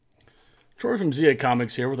Troy from Zia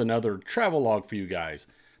Comics here with another travel log for you guys.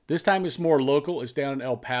 This time it's more local. It's down in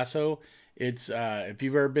El Paso. It's if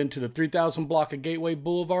you've ever been to the 3000 block of Gateway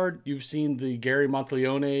Boulevard, you've seen the Gary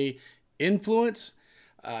Monteleone influence.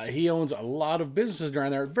 He owns a lot of businesses down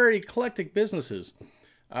there, very eclectic businesses.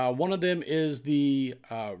 One of them is the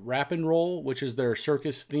Wrap and Roll, which is their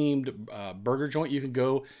circus themed burger joint. You can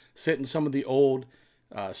go sit in some of the old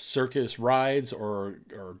circus rides or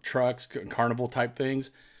trucks, carnival type things.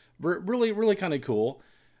 Really, really kind of cool.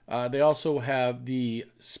 They also have the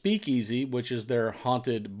Speakeasy, which is their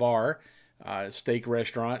haunted bar, steak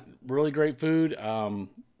restaurant. Really great food,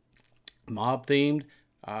 mob themed,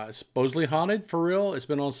 supposedly haunted for real. It's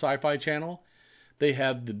been on Sci-Fi Channel. They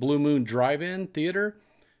have the Blue Moon Drive-In Theater,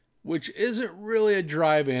 which isn't really a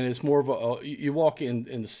drive-in. It's more of you walk in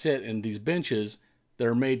and sit in these benches that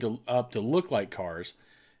are made up to look like cars,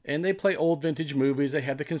 and they play old vintage movies. They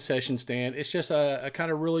have the concession stand. It's just a kind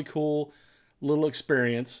of really cool little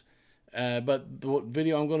experience. But the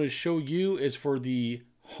video I'm going to show you is for the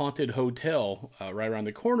Haunted Hotel right around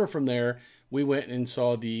the corner from there. We went and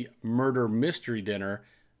saw the Murder Mystery Dinner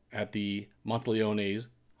at the Monteleone's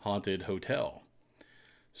Haunted Hotel.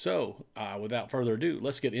 So, without further ado,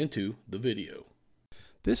 let's get into the video.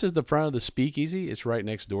 This is the front of the Speakeasy. It's right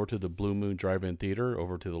next door to the Blue Moon Drive-In Theater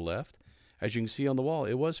over to the left. As you can see on the wall,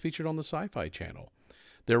 it was featured on the Sci-Fi Channel.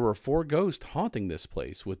 There were 4 ghosts haunting this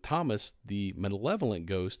place, with Thomas, the malevolent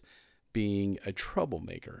ghost, being a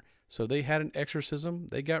troublemaker. So they had an exorcism.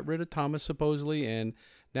 They got rid of Thomas supposedly, and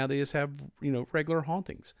now they just have, regular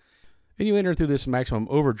hauntings. And you enter through this maximum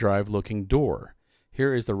overdrive looking door.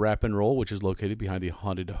 Here is the Wrap and Roll, which is located behind the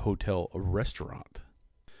Haunted Hotel restaurant.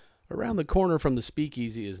 Around the corner from the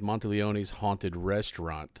Speakeasy is Monteleone's Haunted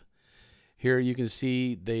Restaurant. Here you can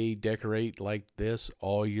see they decorate like this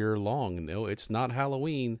all year long. No, it's not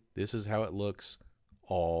Halloween. This is how it looks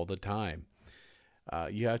all the time.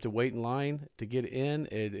 You have to wait in line to get in.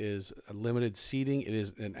 It is limited seating. It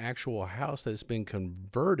is an actual house that's been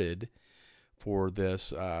converted for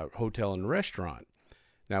this hotel and restaurant.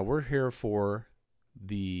 Now we're here for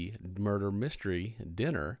the murder mystery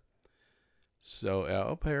dinner. So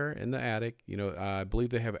up here in the attic, I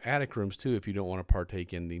believe they have attic rooms too if you don't want to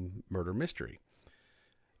partake in the murder mystery.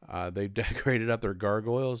 They've decorated up their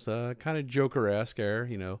gargoyles, kind of Joker-esque air,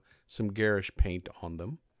 some garish paint on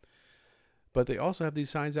them. But they also have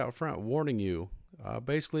these signs out front warning you,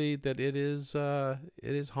 basically that it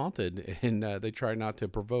is haunted, and they try not to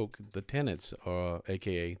provoke the tenants,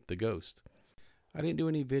 aka the ghost. I didn't do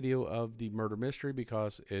any video of the murder mystery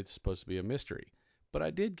because it's supposed to be a mystery. But I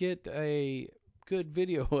did get a good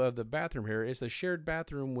video of the bathroom here. It's a shared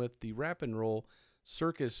bathroom with the Wrap and Roll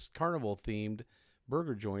circus carnival themed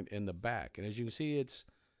burger joint in the back. And as you can see, it's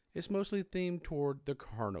mostly themed toward the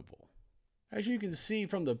carnival. As you can see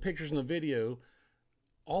from the pictures in the video,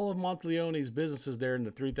 all of Monteleone's businesses there in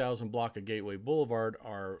the 3000 block of Gateway Boulevard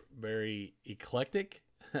are very eclectic.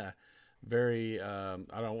 Very, I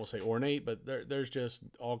don't want to say ornate, but there's just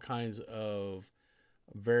all kinds of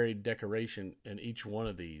varied decoration in each one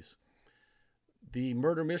of these. The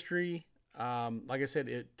murder mystery, like I said,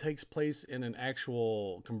 it takes place in an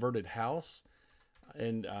actual converted house,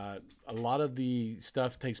 and a lot of the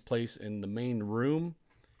stuff takes place in the main room.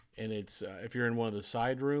 And it's if you're in one of the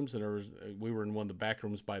side rooms, and we were in one of the back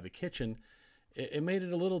rooms by the kitchen, it made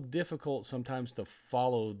it a little difficult sometimes to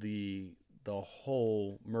follow the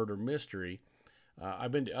whole murder mystery.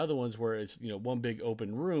 I've been to other ones where it's one big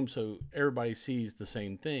open room, so everybody sees the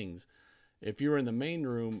same things. If you were in the main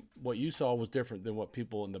room, what you saw was different than what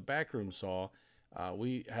people in the back room saw.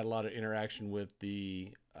 We had a lot of interaction with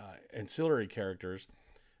the ancillary characters,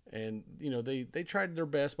 and they tried their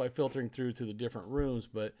best by filtering through to the different rooms,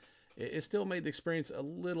 but it still made the experience a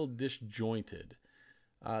little disjointed.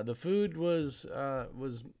 The food was it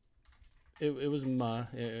was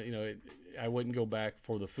I wouldn't go back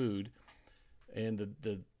for the food, and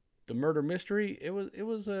the murder mystery, it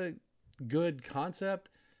was a good concept.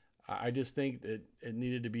 I just think that it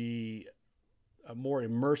needed to be more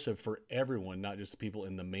immersive for everyone, not just the people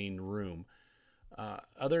in the main room.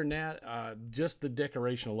 Other than that, just the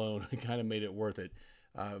decoration alone kind of made it worth it.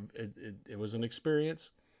 It was an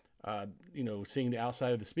experience. Seeing the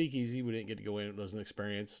outside of the Speakeasy, we didn't get to go in. It was an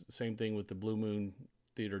experience. Same thing with the Blue Moon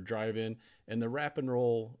Theater Drive-In and the Wrap and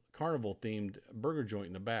Roll Carnival themed burger joint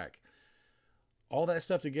in the back. All that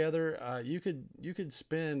stuff together, you could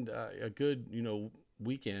spend a good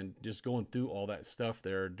weekend just going through all that stuff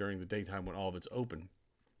there during the daytime when all of it's open.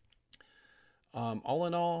 All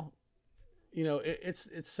in all,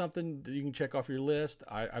 it's something that you can check off your list.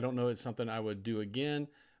 I don't know it's something I would do again,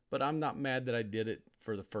 but I'm not mad that I did it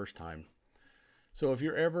for the first time. So if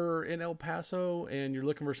you're ever in El Paso and you're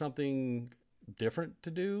looking for something different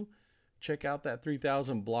to do, check out that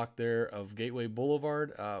 3000 block there of Gateway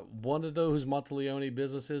Boulevard. One of those Monteleone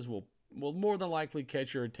businesses will more than likely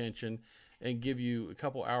catch your attention and give you a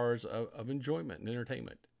couple hours of enjoyment and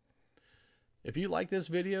entertainment. If you like this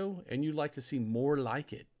video and you'd like to see more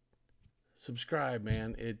like it, subscribe,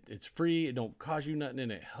 man. It's free. It don't cost you nothing,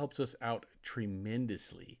 and it helps us out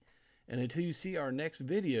tremendously. And until you see our next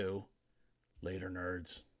video, later,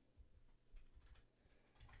 nerds.